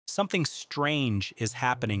Something strange is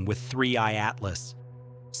happening with 3I Atlas,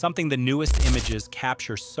 something the newest images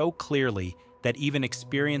capture so clearly that even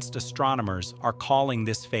experienced astronomers are calling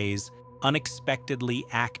this phase unexpectedly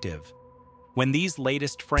active. When these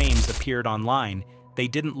latest frames appeared online, they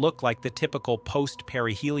didn't look like the typical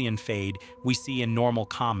post-perihelion fade we see in normal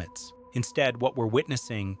comets. Instead, what we're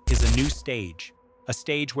witnessing is a new stage, a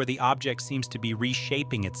stage where the object seems to be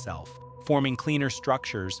reshaping itself, forming cleaner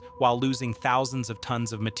structures while losing thousands of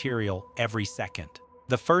tons of material every second.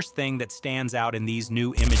 The first thing that stands out in these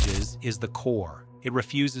new images is the core. It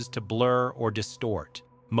refuses to blur or distort.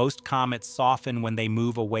 Most comets soften when they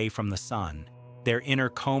move away from the sun. Their inner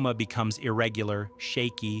coma becomes irregular,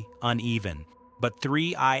 shaky, uneven. But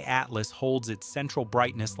 3I Atlas holds its central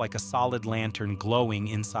brightness like a solid lantern glowing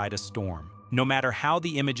inside a storm. No matter how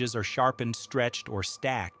the images are sharpened, stretched, or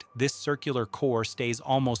stacked, this circular core stays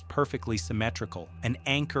almost perfectly symmetrical, an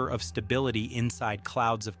anchor of stability inside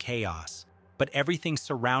clouds of chaos. But everything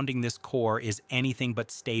surrounding this core is anything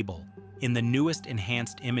but stable. In the newest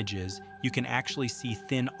enhanced images, you can actually see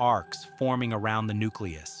thin arcs forming around the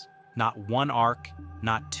nucleus. Not one arc,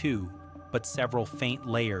 not two, but several faint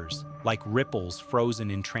layers, like ripples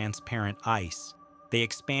frozen in transparent ice. They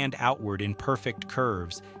expand outward in perfect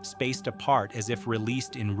curves, spaced apart as if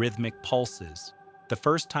released in rhythmic pulses. The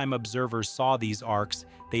first time observers saw these arcs,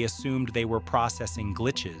 they assumed they were processing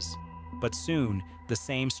glitches. But soon, the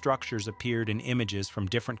same structures appeared in images from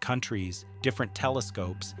different countries, different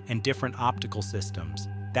telescopes, and different optical systems.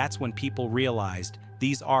 That's when people realized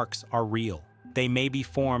these arcs are real. They may be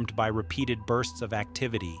formed by repeated bursts of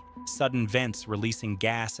activity, sudden vents releasing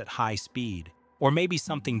gas at high speed, or maybe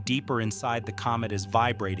something deeper inside the comet is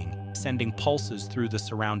vibrating, sending pulses through the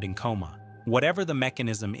surrounding coma. Whatever the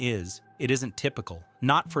mechanism is, it isn't typical,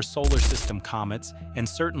 not for solar system comets, and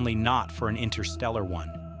certainly not for an interstellar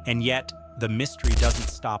one. And yet, the mystery doesn't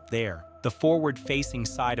stop there. The forward-facing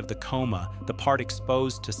side of the coma, the part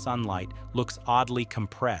exposed to sunlight, looks oddly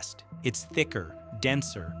compressed. It's thicker,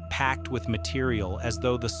 denser, packed with material as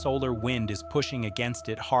though the solar wind is pushing against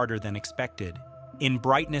it harder than expected. In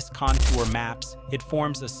brightness contour maps, it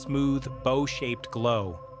forms a smooth, bow-shaped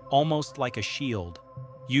glow, almost like a shield.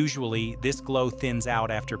 Usually, this glow thins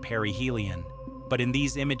out after perihelion, but in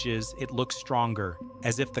these images, it looks stronger,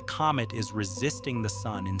 as if the comet is resisting the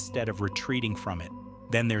sun instead of retreating from it.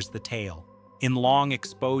 Then there's the tail. In long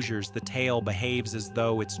exposures, the tail behaves as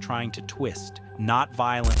though it's trying to twist, not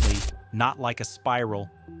violently, not like a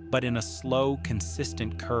spiral, but in a slow,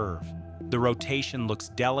 consistent curve. The rotation looks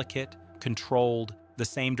delicate, controlled, the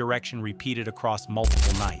same direction repeated across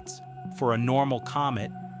multiple nights. For a normal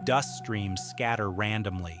comet, dust streams scatter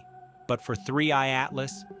randomly. But for 3I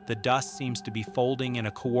Atlas, the dust seems to be folding in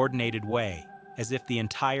a coordinated way, as if the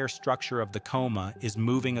entire structure of the coma is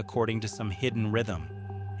moving according to some hidden rhythm.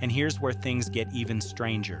 And here's where things get even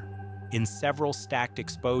stranger. In several stacked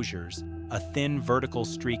exposures, a thin vertical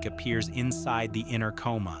streak appears inside the inner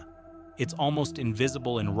coma. It's almost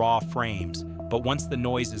invisible in raw frames, but once the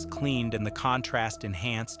noise is cleaned and the contrast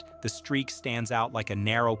enhanced, the streak stands out like a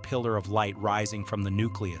narrow pillar of light rising from the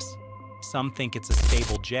nucleus. Some think it's a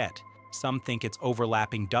stable jet, some think it's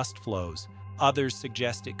overlapping dust flows, others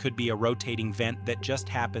suggest it could be a rotating vent that just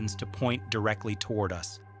happens to point directly toward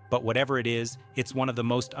us. But whatever it is, it's one of the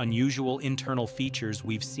most unusual internal features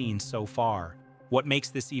we've seen so far. What makes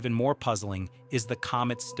this even more puzzling is the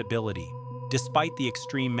comet's stability. Despite the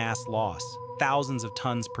extreme mass loss, thousands of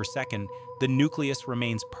tons per second, the nucleus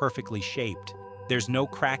remains perfectly shaped. There's no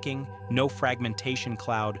cracking, no fragmentation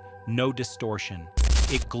cloud, no distortion.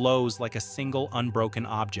 It glows like a single unbroken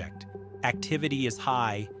object. Activity is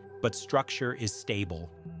high, but structure is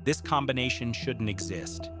stable. This combination shouldn't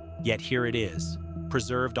exist, yet here it is,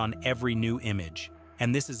 preserved on every new image.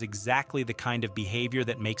 And this is exactly the kind of behavior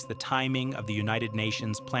that makes the timing of the United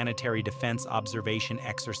Nations Planetary Defense Observation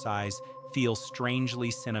Exercise feel strangely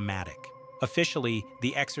cinematic. Officially,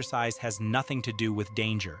 the exercise has nothing to do with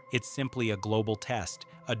danger. It's simply a global test,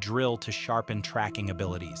 a drill to sharpen tracking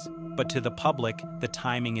abilities. But to the public, the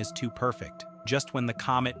timing is too perfect. Just when the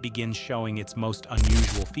comet begins showing its most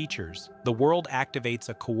unusual features, the world activates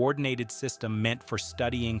a coordinated system meant for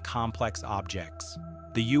studying complex objects.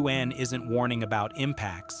 The UN isn't warning about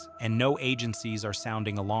impacts, and no agencies are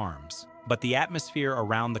sounding alarms. But the atmosphere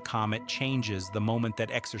around the comet changes the moment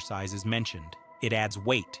that exercise is mentioned. It adds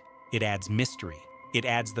weight. It adds mystery. It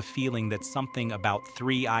adds the feeling that something about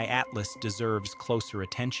 3I Atlas deserves closer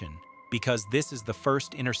attention, because this is the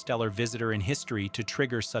first interstellar visitor in history to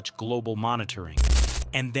trigger such global monitoring.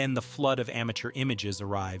 And then the flood of amateur images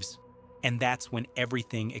arrives. And that's when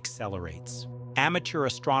everything accelerates. Amateur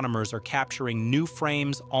astronomers are capturing new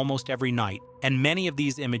frames almost every night, and many of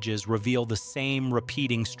these images reveal the same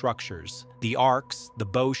repeating structures. The arcs, the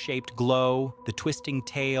bow-shaped glow, the twisting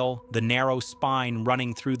tail, the narrow spine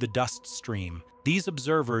running through the dust stream. These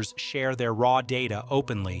observers share their raw data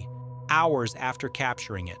openly, hours after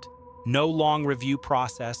capturing it. No long review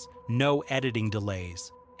process, no editing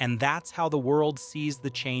delays. And that's how the world sees the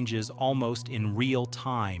changes almost in real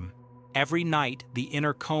time. Every night, the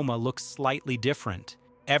inner coma looks slightly different.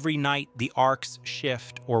 Every night, the arcs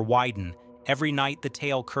shift or widen. Every night, the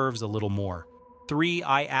tail curves a little more.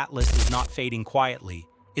 3I Atlas is not fading quietly.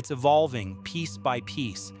 It's evolving piece by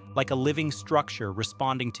piece, like a living structure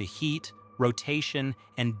responding to heat, rotation,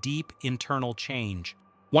 and deep internal change.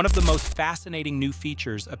 One of the most fascinating new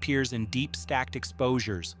features appears in deep stacked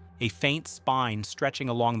exposures, a faint spine stretching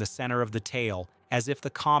along the center of the tail, as if the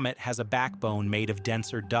comet has a backbone made of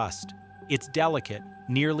denser dust. It's delicate,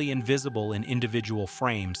 nearly invisible in individual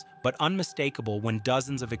frames, but unmistakable when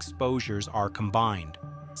dozens of exposures are combined.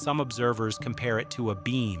 Some observers compare it to a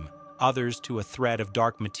beam, others to a thread of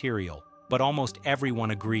dark material, but almost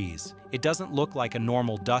everyone agrees. It doesn't look like a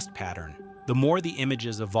normal dust pattern. The more the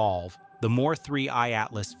images evolve, the more 3I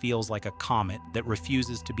Atlas feels like a comet that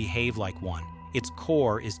refuses to behave like one. Its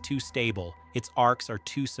core is too stable, its arcs are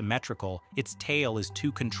too symmetrical, its tail is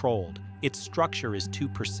too controlled, its structure is too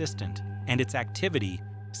persistent, and its activity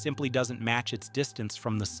simply doesn't match its distance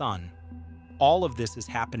from the sun. All of this is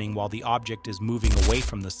happening while the object is moving away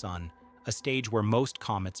from the sun, a stage where most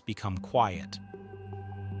comets become quiet.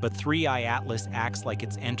 But 3I Atlas acts like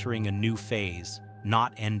it's entering a new phase,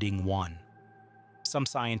 not ending one. Some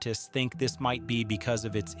scientists think this might be because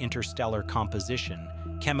of its interstellar composition,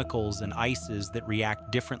 chemicals and ices that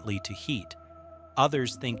react differently to heat.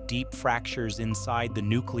 Others think deep fractures inside the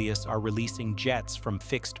nucleus are releasing jets from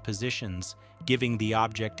fixed positions, giving the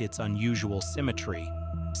object its unusual symmetry.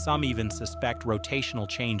 Some even suspect rotational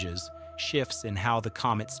changes, shifts in how the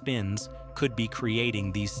comet spins, could be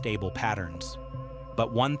creating these stable patterns.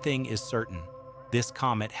 But one thing is certain, this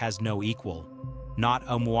comet has no equal. Not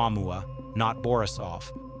Oumuamua, not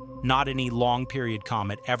Borisov, not any long-period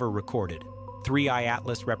comet ever recorded. 3I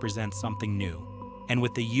Atlas represents something new. And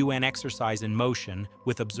with the UN exercise in motion,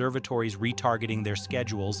 with observatories retargeting their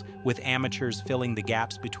schedules, with amateurs filling the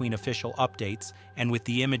gaps between official updates, and with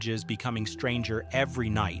the images becoming stranger every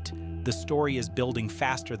night, the story is building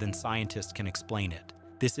faster than scientists can explain it.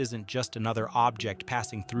 This isn't just another object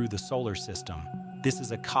passing through the solar system. This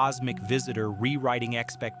is a cosmic visitor rewriting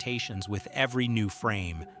expectations with every new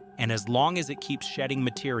frame. And as long as it keeps shedding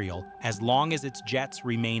material, as long as its jets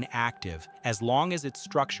remain active, as long as its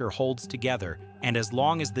structure holds together, and as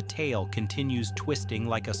long as the tail continues twisting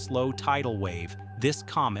like a slow tidal wave, this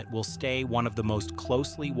comet will stay one of the most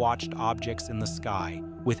closely watched objects in the sky.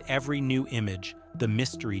 With every new image, the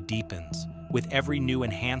mystery deepens. With every new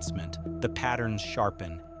enhancement, the patterns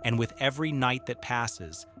sharpen. And with every night that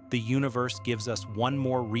passes, the universe gives us one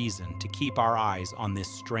more reason to keep our eyes on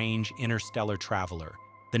this strange interstellar traveler.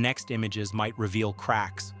 The next images might reveal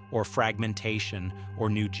cracks, or fragmentation, or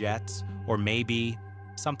new jets, or maybe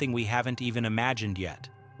something we haven't even imagined yet.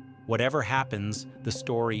 Whatever happens, the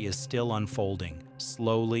story is still unfolding,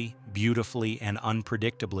 slowly, beautifully, and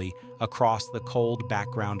unpredictably across the cold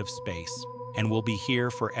background of space. And we'll be here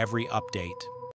for every update.